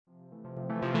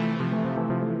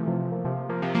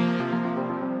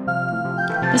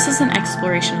This is an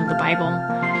exploration of the Bible,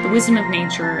 the wisdom of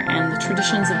nature, and the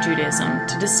traditions of Judaism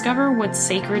to discover what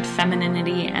sacred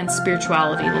femininity and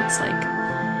spirituality looks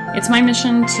like. It's my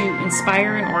mission to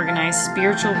inspire and organize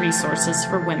spiritual resources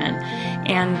for women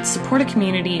and support a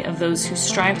community of those who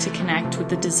strive to connect with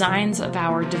the designs of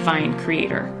our divine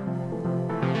Creator.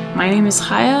 My name is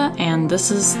Chaya, and this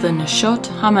is the Neshot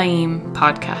Hamayim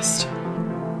podcast.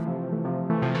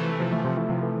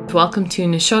 Welcome to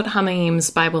Neshot Hamayim's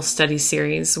Bible study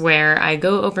series, where I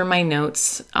go over my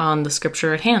notes on the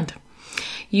scripture at hand.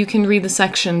 You can read the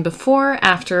section before,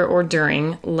 after, or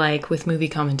during, like with movie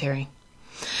commentary.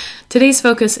 Today's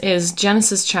focus is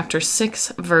Genesis chapter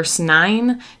 6, verse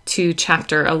 9 to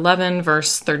chapter 11,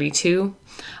 verse 32,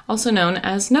 also known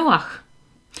as Noach.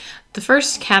 The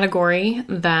first category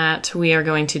that we are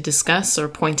going to discuss or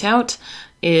point out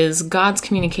is God's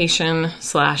communication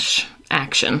 /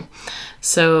 action.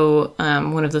 So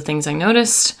one of the things I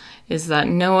noticed is that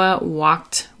Noah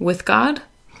walked with God,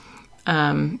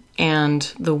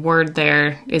 and the word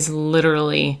there is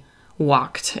literally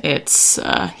walked. It's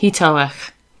hitalech,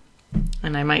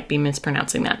 and I might be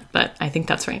mispronouncing that, but I think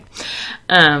that's right.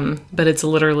 But it's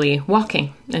literally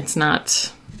walking. It's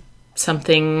not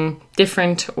something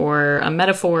different or a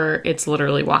metaphor. It's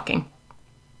literally walking.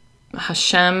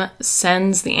 Hashem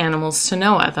sends the animals to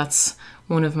Noah. That's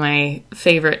one of my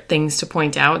favorite things to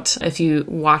point out. If you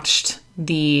watched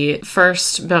the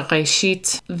first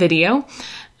Bereshit video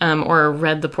or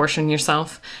read the portion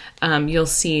yourself, you'll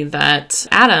see that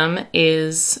Adam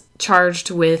is charged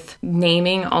with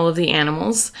naming all of the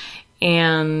animals,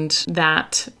 and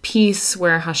that piece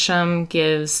where Hashem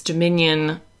gives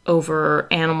dominion over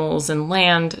animals and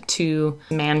land to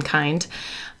mankind,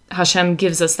 Hashem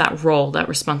gives us that role, that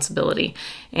responsibility.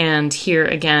 And here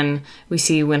again, we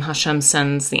see when Hashem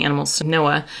sends the animals to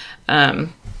Noah,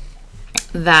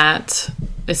 that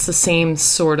it's the same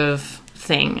sort of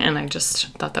thing. And I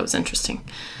just thought that was interesting.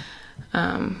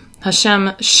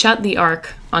 Hashem shut the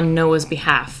ark on Noah's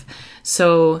behalf.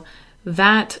 So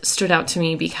that stood out to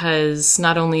me because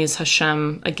not only is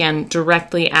Hashem, again,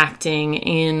 directly acting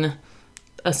in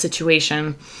a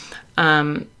situation,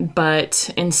 but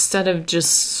instead of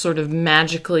just sort of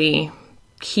magically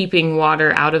keeping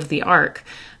water out of the ark,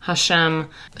 Hashem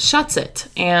shuts it.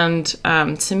 And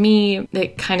to me,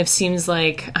 it kind of seems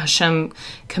like Hashem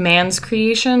commands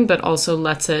creation, but also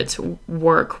lets it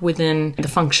work within the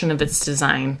function of its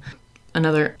design.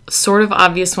 Another sort of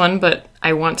obvious one, but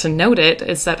I want to note it,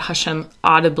 is that Hashem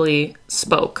audibly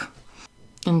spoke.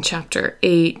 In chapter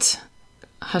 8,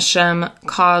 Hashem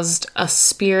caused a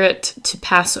spirit to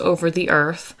pass over the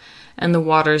earth, and the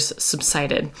waters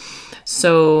subsided.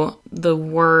 So the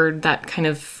word, that kind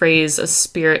of phrase, a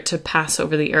spirit to pass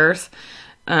over the earth,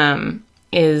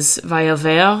 is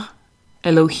Vayaver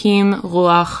Elohim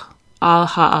Ruach al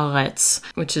haaretz,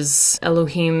 which is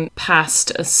Elohim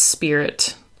passed a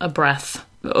spirit, a breath,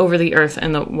 over the earth,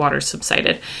 and the waters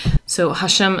subsided. So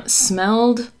Hashem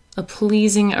smelled a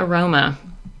pleasing aroma.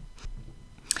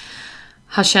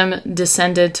 Hashem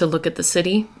descended to look at the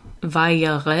city.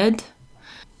 Vayared,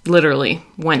 literally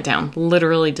went down,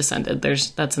 literally descended.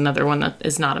 That's another one that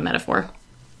is not a metaphor.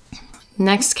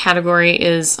 Next category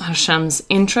is Hashem's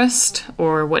interest,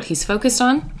 or what he's focused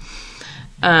on.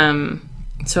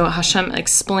 So Hashem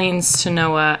explains to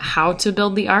Noah how to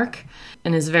build the ark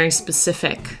and is very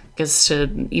specific as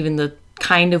to even the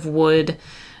kind of wood,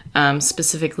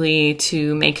 specifically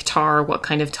to make tar, what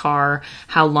kind of tar,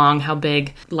 how long, how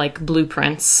big, like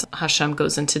blueprints. Hashem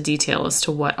goes into detail as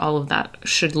to what all of that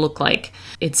should look like.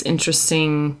 It's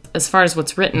interesting, as far as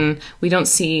what's written, we don't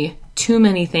see too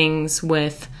many things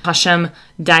with Hashem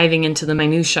diving into the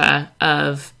minutia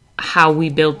of how we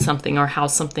build something or how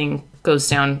something goes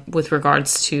down with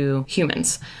regards to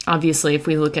humans. Obviously, if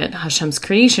we look at Hashem's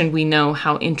creation, we know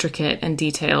how intricate and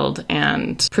detailed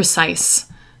and precise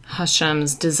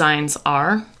Hashem's designs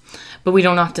are, but we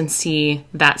don't often see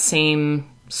that same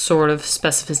sort of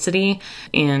specificity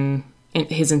in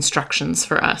his instructions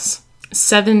for us.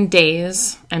 7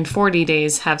 days and 40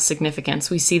 days have significance.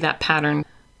 We see that pattern.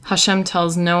 Hashem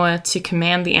tells Noah to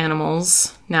command the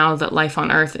animals now that life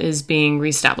on earth is being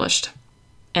reestablished.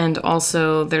 And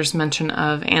also there's mention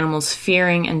of animals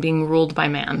fearing and being ruled by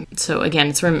man. So again,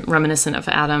 it's reminiscent of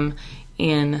Adam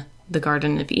in the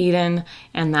Garden of Eden,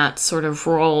 and that sort of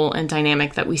role and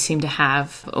dynamic that we seem to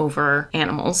have over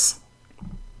animals.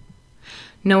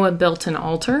 Noah built an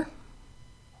altar.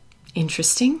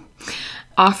 Interesting.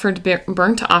 Offered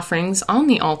burnt offerings on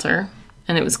the altar,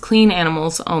 and it was clean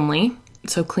animals only.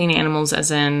 So clean animals as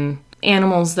in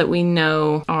animals that we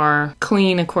know are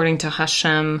clean according to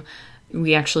Hashem.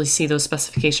 We actually see those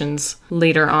specifications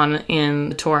later on in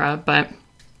the Torah, but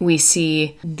we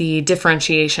see the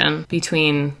differentiation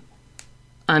between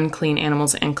unclean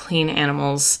animals and clean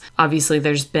animals. Obviously,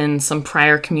 there's been some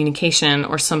prior communication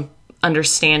or some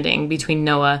understanding between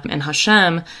Noah and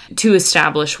Hashem to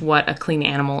establish what a clean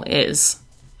animal is.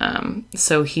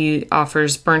 So he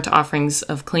offers burnt offerings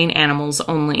of clean animals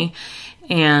only.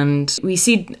 And we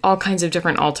see all kinds of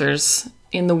different altars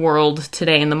in the world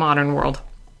today, in the modern world.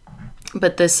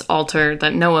 But this altar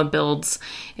that Noah builds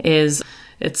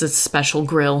it's a special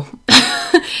grill.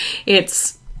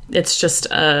 It's just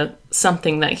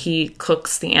something that he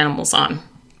cooks the animals on.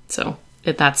 So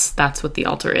that's what the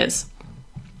altar is.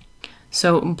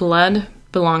 So blood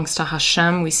belongs to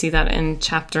Hashem. We see that in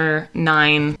chapter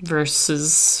 9,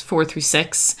 verses 4 through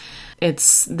 6.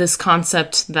 It's this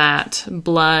concept that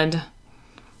blood,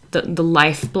 the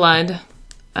lifeblood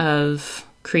of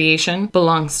creation,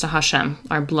 belongs to Hashem.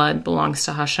 Our blood belongs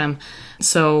to Hashem.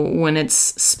 So when it's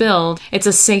spilled, it's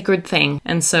a sacred thing.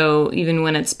 And so even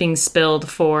when it's being spilled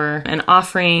for an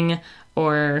offering,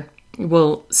 or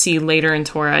we'll see later in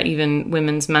Torah, even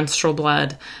women's menstrual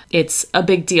blood, it's a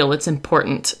big deal. It's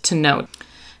important to note.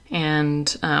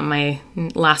 And my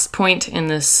last point in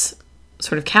this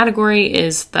sort of category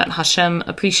is that Hashem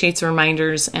appreciates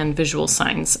reminders and visual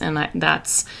signs, and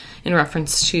that's in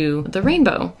reference to the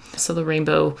rainbow. So the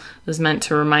rainbow was meant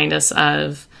to remind us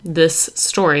of this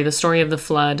story, the story of the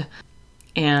flood,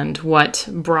 and what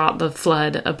brought the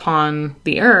flood upon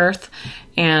the earth,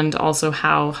 and also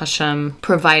how Hashem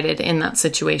provided in that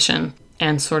situation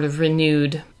and sort of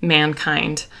renewed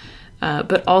mankind.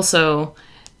 But also,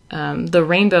 the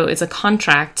rainbow is a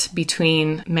contract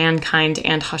between mankind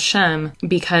and Hashem,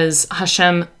 because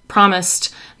Hashem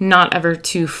promised not ever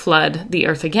to flood the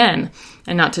earth again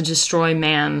and not to destroy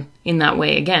man in that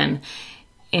way again.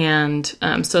 And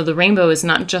so the rainbow is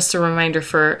not just a reminder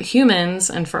for humans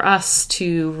and for us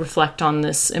to reflect on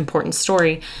this important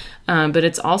story, but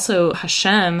it's also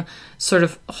Hashem sort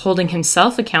of holding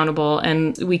himself accountable.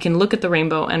 And we can look at the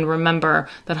rainbow and remember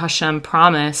that Hashem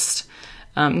promised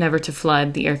never to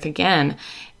flood the earth again.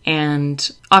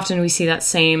 And often we see that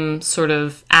same sort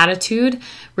of attitude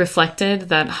reflected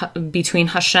that between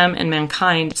Hashem and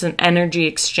mankind, it's an energy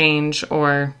exchange,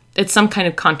 or it's some kind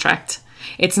of contract.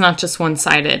 It's not just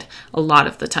one-sided a lot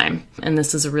of the time. And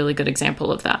this is a really good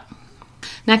example of that.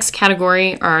 Next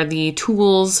category are the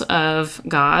tools of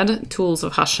God, tools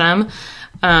of Hashem.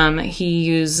 He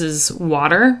uses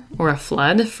water or a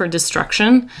flood for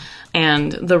destruction,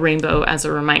 and the rainbow as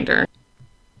a reminder.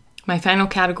 My final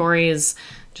category is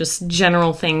just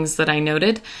general things that I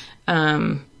noted.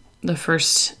 The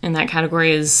first in that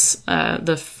category is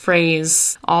the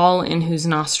phrase, all in whose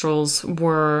nostrils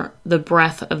were the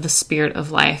breath of the spirit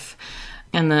of life.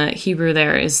 And the Hebrew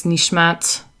there is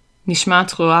nishmat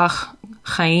ruach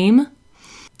chaim.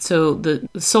 So the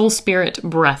soul, spirit,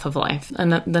 breath of life.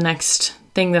 And the next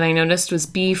thing that I noticed was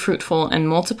be fruitful and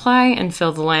multiply and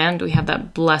fill the land. We have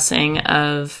that blessing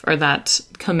of, or that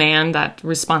command, that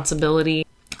responsibility.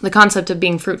 The concept of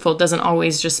being fruitful doesn't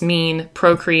always just mean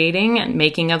procreating and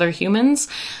making other humans.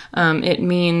 It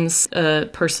means a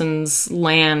person's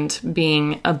land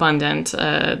being abundant,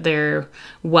 their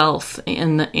wealth.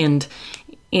 And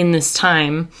in this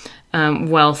time,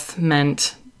 wealth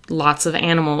meant lots of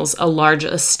animals, a large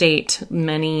estate,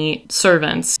 many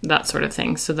servants, that sort of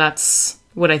thing. So that's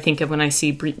what I think of when I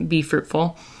see be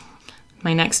fruitful.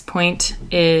 My next point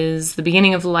is the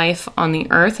beginning of life on the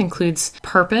earth includes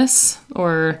purpose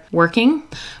or working,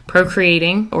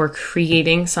 procreating or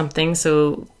creating something.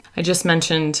 So I just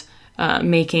mentioned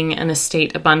making an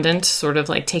estate abundant, sort of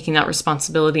like taking that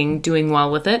responsibility and doing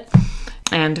well with it,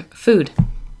 and food.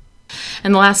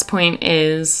 And the last point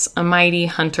is a mighty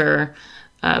hunter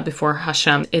before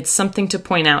Hashem. It's something to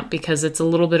point out because it's a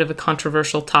little bit of a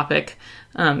controversial topic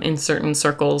in certain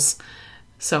circles.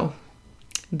 So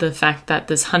the fact that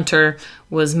this hunter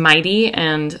was mighty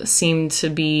and it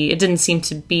didn't seem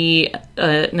to be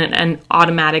an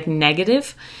automatic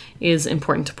negative is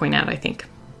important to point out, I think.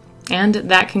 And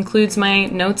that concludes my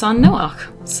notes on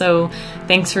Noach. So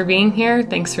thanks for being here.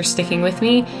 Thanks for sticking with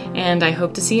me. And I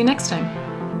hope to see you next time.